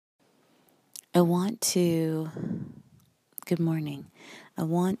Good morning. I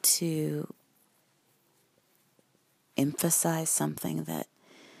want to emphasize something that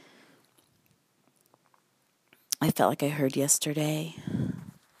I felt like I heard yesterday.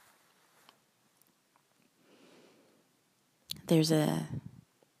 There's a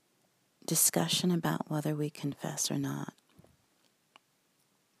discussion about whether we confess or not.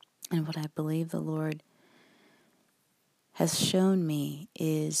 And what I believe the Lord has shown me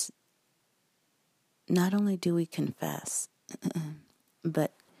is not only do we confess,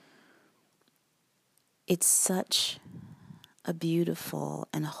 but it's such a beautiful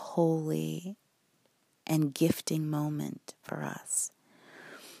and holy and gifting moment for us.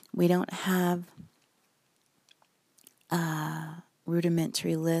 We don't have a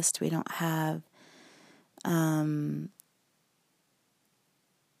rudimentary list. We don't have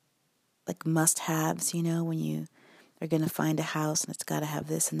like must-haves, when you are going to find a house and it's got to have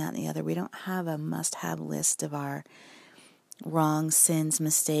this and that and the other. We don't have a must-have list of our wrongs, sins,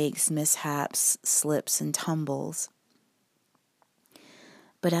 mistakes, mishaps, slips, and tumbles.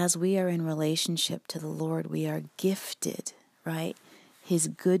 But as we are in relationship to the Lord, we are gifted, right? His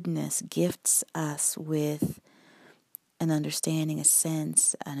goodness gifts us with an understanding, a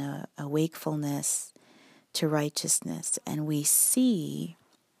sense, and a wakefulness to righteousness. And we see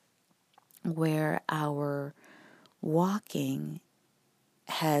where our walking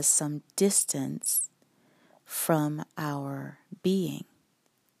has some distance from our being.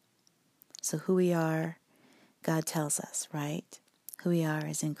 So who we are, God tells us, right? Who we are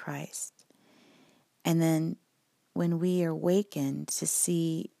is in Christ. And then when we are awakened to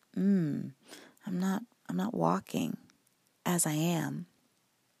see, I'm not walking as I am,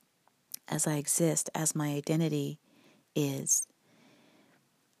 as I exist, as my identity is,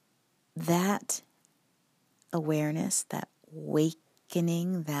 that awareness, that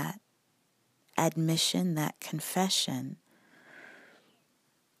awakening, that admission, that confession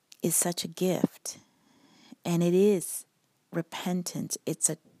is such a gift. And it is repentance. It's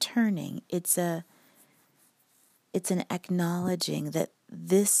a turning. It's an acknowledging that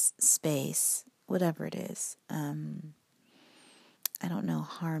this space, whatever it is,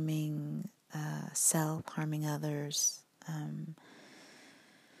 harming self, harming others,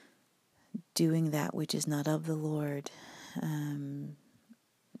 doing that which is not of the Lord,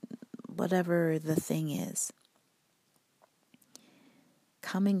 whatever the thing is,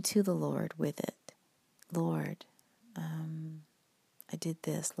 coming to the Lord with it. Lord, I did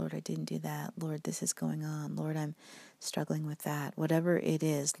this. Lord, I didn't do that. Lord, this is going on. Lord, I'm struggling with that. Whatever it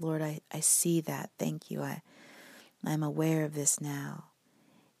is, Lord, I see that. Thank you. I'm aware of this now.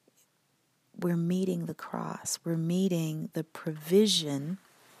 We're meeting the cross. We're meeting the provision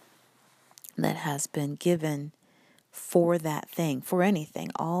that has been given for that thing, for anything.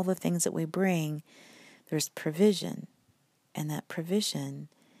 All the things that we bring, there's provision. And that provision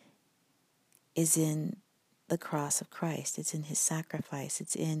is in the cross of Christ. It's in his sacrifice.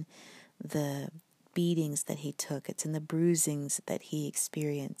 It's in the beatings that he took. It's in the bruisings that he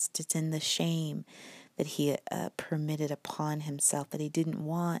experienced. It's in the shame that he permitted upon himself that he didn't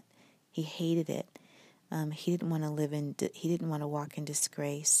want. He hated it. He didn't want to he didn't want to walk in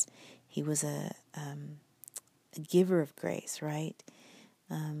disgrace. He was a giver of grace, right?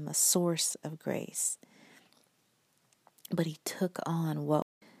 A source of grace. But he took on what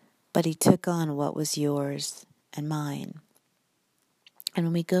was yours and mine. And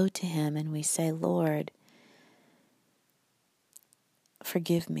when we go to him and we say, Lord,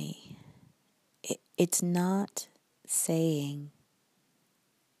 forgive me, it's not saying,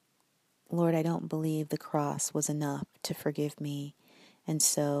 Lord, I don't believe the cross was enough to forgive me, and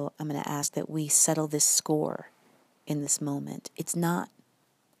so I'm going to ask that we settle this score in this moment. It's not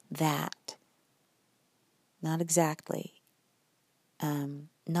that. Not exactly.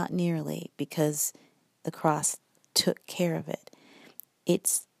 Not nearly, because the cross took care of it.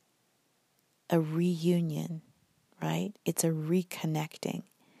 It's a reunion, right? It's a reconnecting.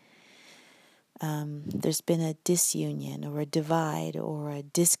 There's been a disunion or a divide or a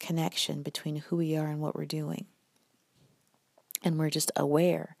disconnection between who we are and what we're doing. And we're just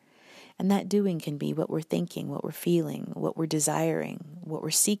aware. And that doing can be what we're thinking, what we're feeling, what we're desiring, what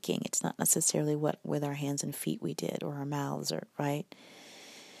we're seeking. It's not necessarily what with our hands and feet we did or our mouths, or right?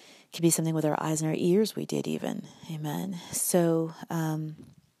 It could be something with our eyes and our ears we did even. Amen. So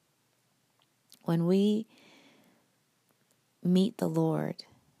when we meet the Lord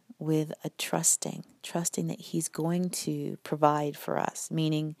with a trusting that he's going to provide for us,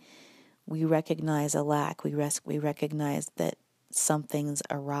 meaning we recognize a lack, we recognize that something's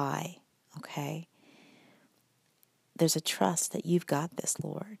awry, okay? There's a trust that you've got this,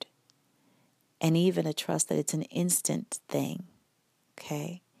 Lord. and even a trust that it's an instant thing,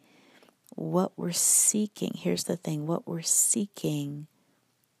 okay? What we're seeking, here's the thing, what we're seeking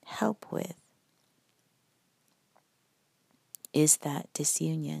help with is that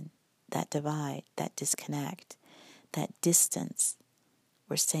disunion, that divide, that disconnect, that distance.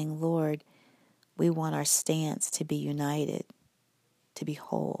 We're saying, Lord, we want our stance to be united, to be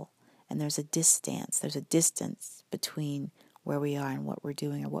whole. And there's a distance between where we are and what we're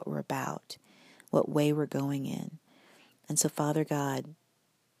doing or what we're about, what way we're going in. And so, Father God,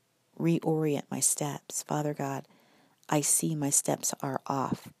 reorient my steps. Father God, I see my steps are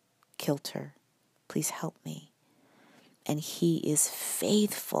off kilter. Please help me. And He is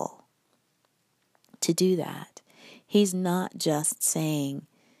faithful to do that. He's not just saying,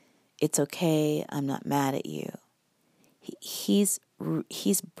 it's okay, I'm not mad at you. He's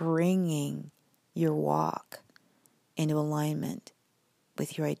bringing your walk into alignment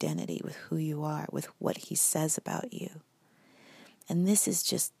with your identity, with who you are, with what He says about you. And this is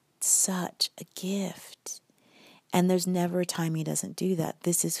just such a gift. And there's never a time He doesn't do that.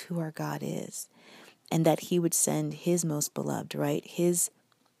 This is who our God is. And that He would send His most beloved, right? His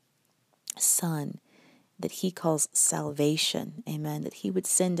Son, that He calls salvation, amen? That He would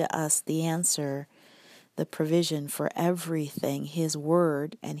send to us the answer, the provision for everything, His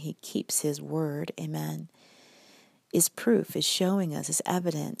word, and He keeps His word, amen, is proof, is showing us, is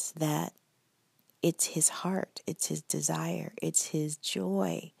evidence that it's His heart, it's His desire, it's His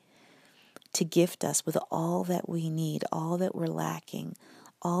joy to gift us with all that we need, all that we're lacking,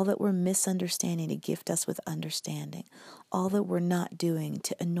 all that we're misunderstanding, to gift us with understanding, all that we're not doing,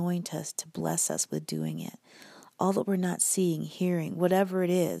 to anoint us, to bless us with doing it, all that we're not seeing, hearing, whatever it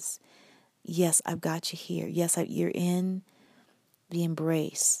is. Yes, I've got you here. Yes, you're in the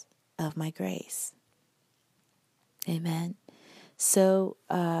embrace of my grace. Amen. So,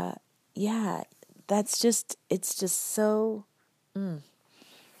 it's just so,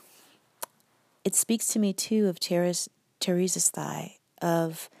 it speaks to me too of Teresa's thigh,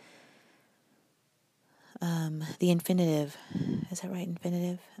 of the infinitive, is that right,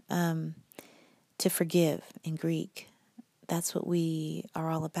 infinitive? To forgive in Greek. That's what we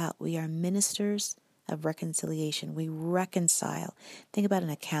are all about. We are ministers of reconciliation. We reconcile. Think about an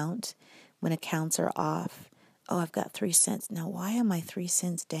account. When accounts are off, oh, I've got 3 cents. Now, why am I 3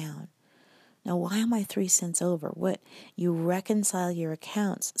 cents down? Now, why am I 3 cents over? What? You reconcile your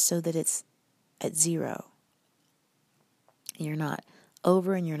accounts so that it's at zero. You're not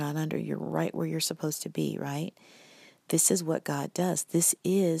over and you're not under. You're right where you're supposed to be, right? This is what God does. This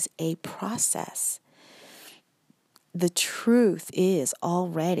is a process. The truth is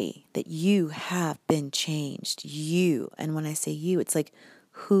already that you have been changed. You, and when I say you, it's like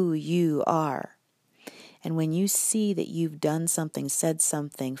who you are. And when you see that you've done something, said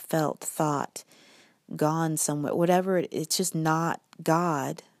something, felt, thought, gone somewhere, whatever, it's just not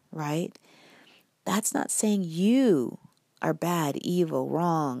God, right? That's not saying you are bad, evil,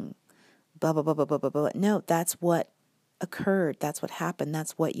 wrong, blah, blah, blah, blah, blah, blah, blah. No, that's what occurred. That's what happened.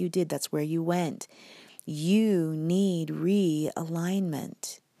 That's what you did. That's where you went. You need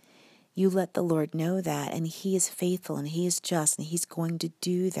realignment. You let the Lord know that, and He is faithful, and He is just, and He's going to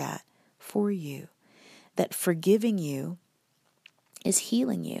do that for you. That forgiving you is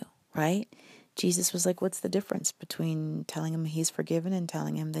healing you, right? Jesus was like, what's the difference between telling him He's forgiven and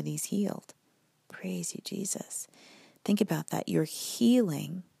telling him that He's healed? Praise you, Jesus. Think about that. Your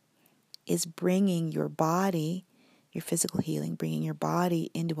healing is bringing your body, your physical healing, bringing your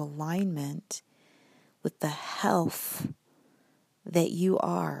body into alignment with the health that you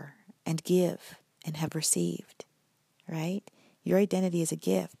are and give and have received, right? Your identity is a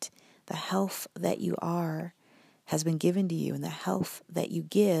gift. The health that you are has been given to you, and the health that you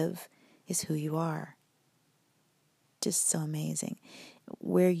give is who you are. Just so amazing.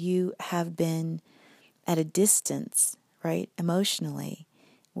 Where you have been at a distance, right, emotionally,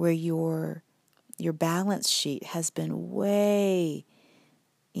 where your balance sheet has been way,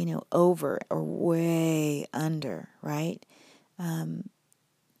 over or way under, right?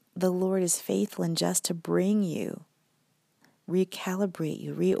 The Lord is faithful and just to bring you, recalibrate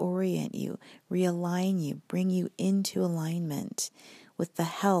you, reorient you, realign you, bring you into alignment with the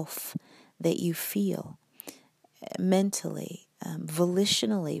health that you feel mentally,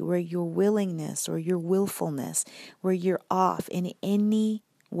 volitionally, where your willingness or your willfulness, where you're off in any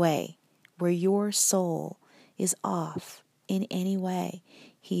way, where your soul is off in any way.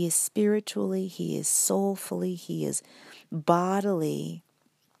 He is spiritually, He is soulfully, He is bodily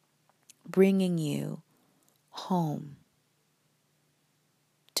bringing you home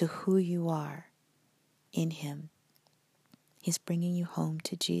to who you are in Him. He's bringing you home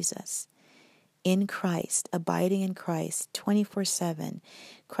to Jesus. in Christ, abiding in Christ 24/7,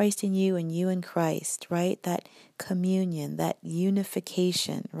 Christ in you and you in Christ, right? That communion, that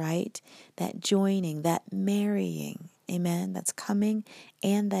unification, right? That joining, that marrying, amen? That's coming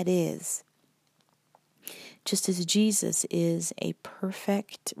and that is. Just as Jesus is a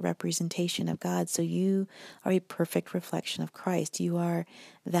perfect representation of God, so you are a perfect reflection of Christ. You are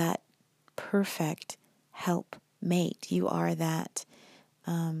that perfect helpmate. You are that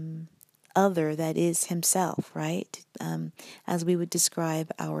other that is himself, right? As we would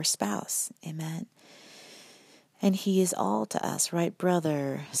describe our spouse, amen? And he is all to us, right?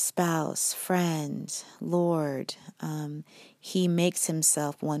 Brother, spouse, friend, Lord. He makes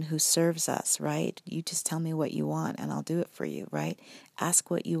himself one who serves us, right? You just tell me what you want and I'll do it for you, right? Ask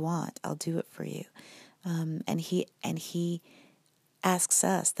what you want, I'll do it for you. And he asks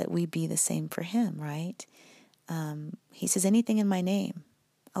us that we be the same for him, right? He says, anything in my name,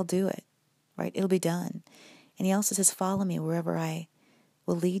 I'll do it, right? It'll be done. And he also says, follow me wherever I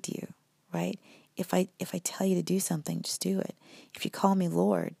will lead you, right? If I tell you to do something, just do it. If you call me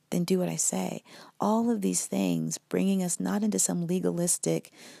Lord, then do what I say. All of these things bringing us not into some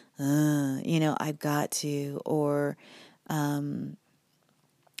legalistic, I've got to, or Lord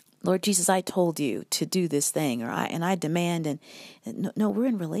Jesus, I told you to do this thing, or I demand, and no, we're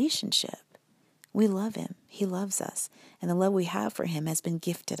in relationship. We love him. He loves us. And the love we have for him has been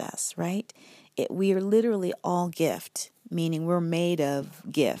gifted us, right? We are literally all gift, meaning we're made of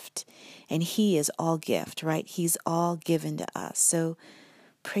gift. And he is all gift, right? He's all given to us. So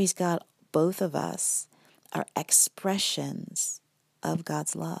praise God, both of us are expressions of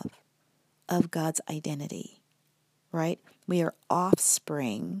God's love, of God's identity, right? We are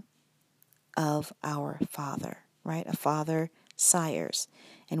offspring of our Father, right? A father sires.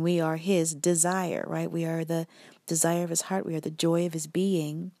 And we are his desire, right? We are the desire of his heart. We are the joy of his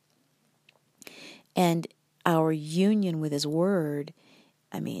being. And our union with his word,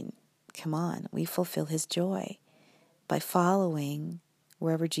 come on, we fulfill his joy by following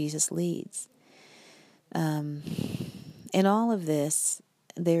wherever Jesus leads. In all of this,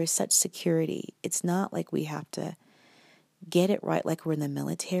 there is such security. It's not like we have to get it right like we're in the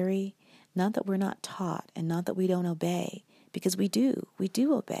military. Not that we're not taught and not that we don't obey. Because we do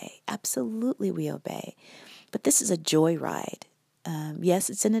obey. Absolutely we obey. But this is a joyride. Yes,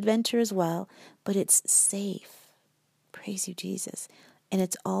 it's an adventure as well, but it's safe. Praise you, Jesus. And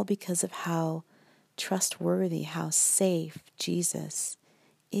it's all because of how trustworthy, how safe Jesus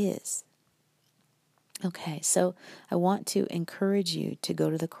is. Okay, so I want to encourage you to go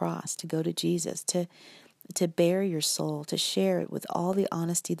to the cross, to go to Jesus, to bare your soul, to share it with all the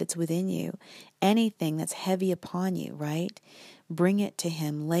honesty that's within you. Anything that's heavy upon you, right? Bring it to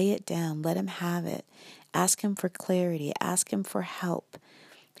him. Lay it down. Let him have it. Ask him for clarity. Ask him for help.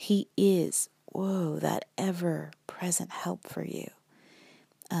 He is, that ever-present help for you.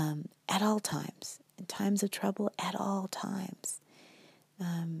 At all times. In times of trouble, at all times.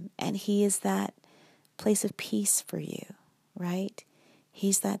 And he is that place of peace for you, right?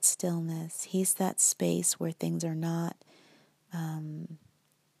 He's that stillness. He's that space where things are not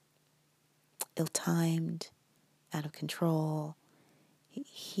ill-timed, out of control.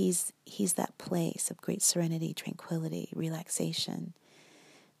 He's that place of great serenity, tranquility, relaxation.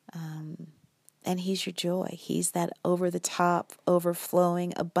 And he's your joy. He's that over-the-top,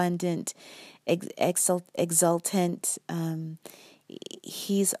 overflowing, abundant, exultant.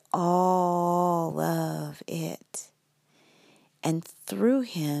 He's all of it. And through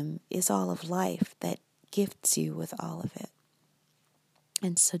him is all of life that gifts you with all of it.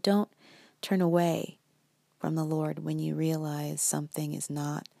 And so don't turn away from the Lord when you realize something is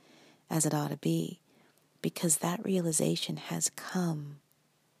not as it ought to be, because that realization has come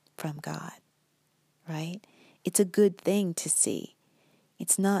from God, right? It's a good thing to see.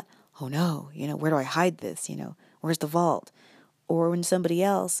 It's not, oh no, where do I hide this? Where's the vault? Or when somebody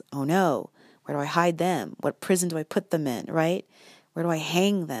else, oh no, where do I hide them? What prison do I put them in, right? Where do I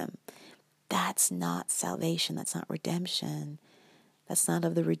hang them? That's not salvation. That's not redemption. That's not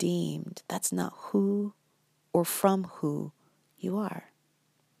of the redeemed. That's not who or from who you are.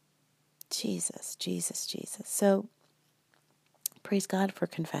 Jesus, Jesus, Jesus. So, praise God for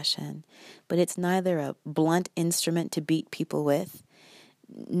confession. But it's neither a blunt instrument to beat people with,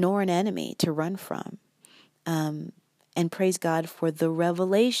 nor an enemy to run from. And praise God for the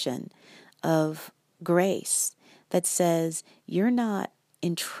revelation of grace that says you're not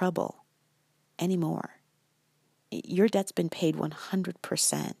in trouble anymore. Your debt's been paid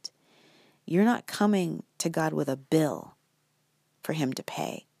 100%. You're not coming to God with a bill for him to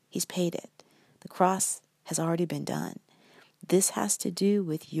pay. He's paid it. The cross has already been done. This has to do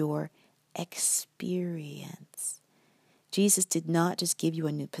with your experience. Jesus did not just give you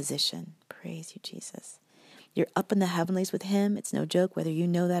a new position. Praise you, Jesus. You're up in the heavenlies with him. It's no joke whether you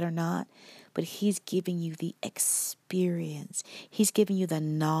know that or not. But he's giving you the experience. He's giving you the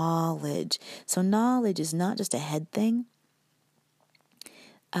knowledge. So knowledge is not just a head thing.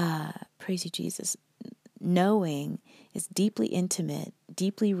 Praise you, Jesus. Knowing is deeply intimate,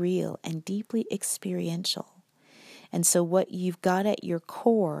 deeply real, and deeply experiential. And so what you've got at your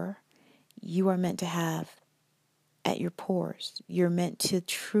core, you are meant to have at your pores. You're meant to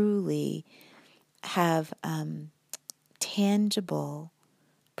truly have tangible,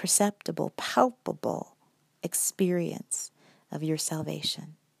 perceptible, palpable experience of your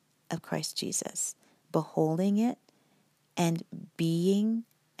salvation, of Christ Jesus. Beholding it and being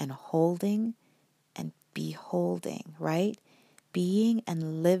and holding and beholding, right? Being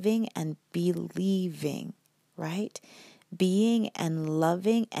and living and believing, right? Being and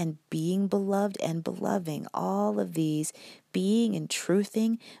loving and being beloved and beloving, all of these, being and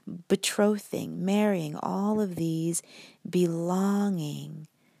truthing, betrothing, marrying, all of these belonging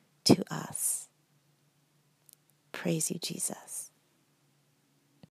to us. Praise you, Jesus.